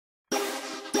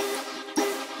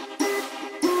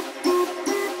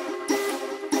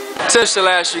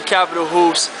Cedrick, Capital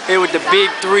Hoops, here with the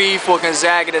big three for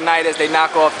Gonzaga tonight as they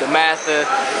knock off the Matha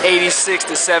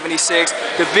 86-76.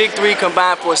 The big three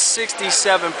combined for 67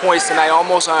 points tonight,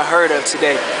 almost unheard of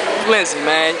today. Lindsay,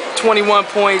 man, 21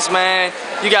 points, man.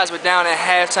 You guys were down at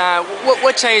halftime.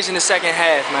 What changed in the second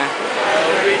half, man?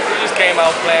 We just came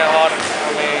out playing hard.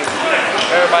 I mean,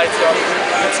 everybody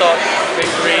talked big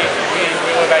three.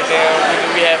 We went back down.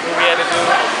 We had what we had to do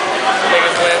to make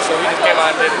us win, so we just came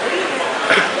out and did it.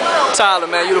 Tyler,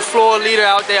 man, you're the floor leader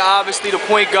out there, obviously the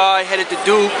point guard, headed to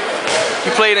Duke.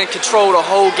 You played and controlled the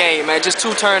whole game, man. Just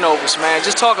 2 turnovers, man.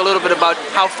 Just talk a little bit about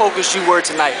how focused you were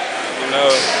tonight. You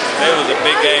know, it was a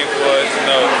big game for us. You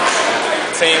know,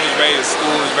 the team was ready, the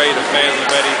school was ready, the fans was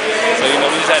ready. So, you know,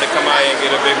 we just had to come out here and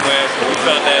get a big win. So we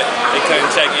felt that they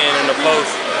couldn't check in the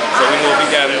post. So we knew if we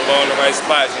got the ball in the right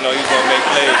spots, you know, he's going to make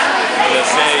plays. You know,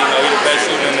 say, you know, he's the best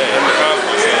shooter in the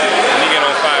conference. So when he get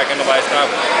on fire, can't nobody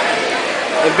stop him.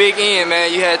 And Big N, man,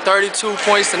 you had 32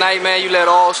 points tonight, man. You led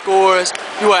all scorers.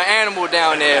 You were an animal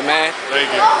down there, man.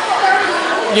 Thank you.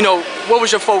 You know, what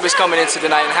was your focus coming into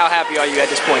tonight, and how happy are you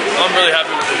at this point? I'm really happy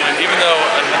with the win. Even though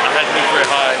I had to be very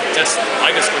high,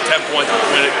 I could score 10 points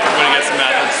win against the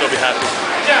Matha and still be happy.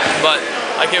 But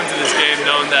I came into this game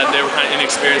knowing that they were kind of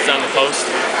inexperienced down the post.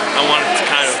 I wanted to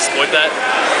kind of exploit that,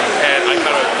 and I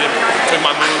kind of took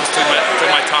my moves, took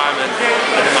my time, and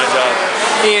I did my job.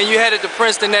 Ian, you headed to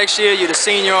Princeton next year. You're the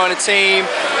senior on the team.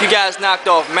 You guys knocked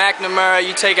off McNamara.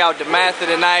 You take out the Matha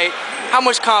tonight. How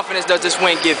much confidence does this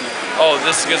win give you? Oh,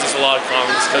 this gives us a lot of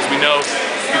confidence because we know,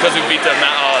 because we beat the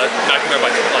McNamara by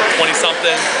like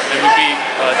 20-something, and we beat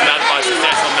the Matha by a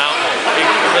substantial amount, it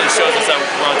really shows us that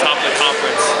we're on top of the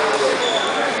conference.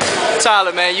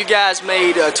 Tyler, man, you guys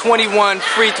made 21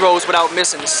 free throws without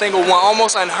missing a single one.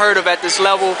 Almost unheard of at this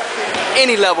level,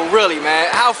 any level, really, man.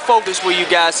 How focused were you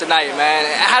guys tonight, man?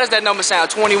 How does that number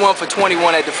sound, 21 for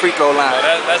 21 at the free throw line?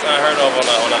 Well, that's unheard of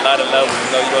on a lot of levels. You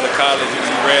know, you go to college, you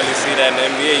rarely see that. In the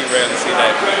NBA, you rarely see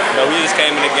that. You know, we just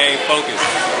came in the game focused.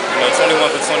 You know,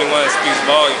 21 for 21 speaks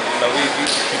volume. You know, we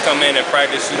come in and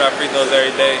practice, shoot our free throws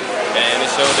every day, and it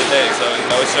showed today. So, you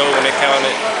know, it showed when it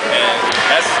counted, and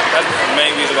that's the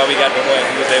main reason why we got the win.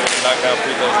 He was able to knock down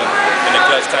free throws in the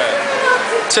clutch time.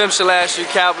 Cedrick,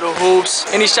 Capital Hoops.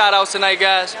 Any shout outs tonight,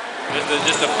 guys?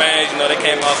 Just the fans, you know, they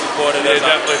came out supporting us.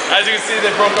 Definitely. As you can see,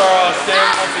 they broke our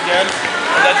stand once again.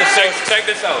 Check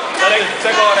this out.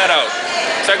 Check all that out.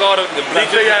 Check all the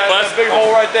bleachers, the big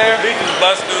hole right there. Bleachers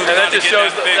busted. And that just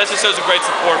shows a great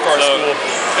support for our school,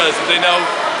 because they know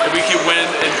if we keep winning,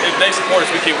 and if they support us,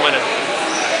 we keep winning.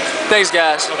 Thanks,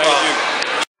 guys. Thank you.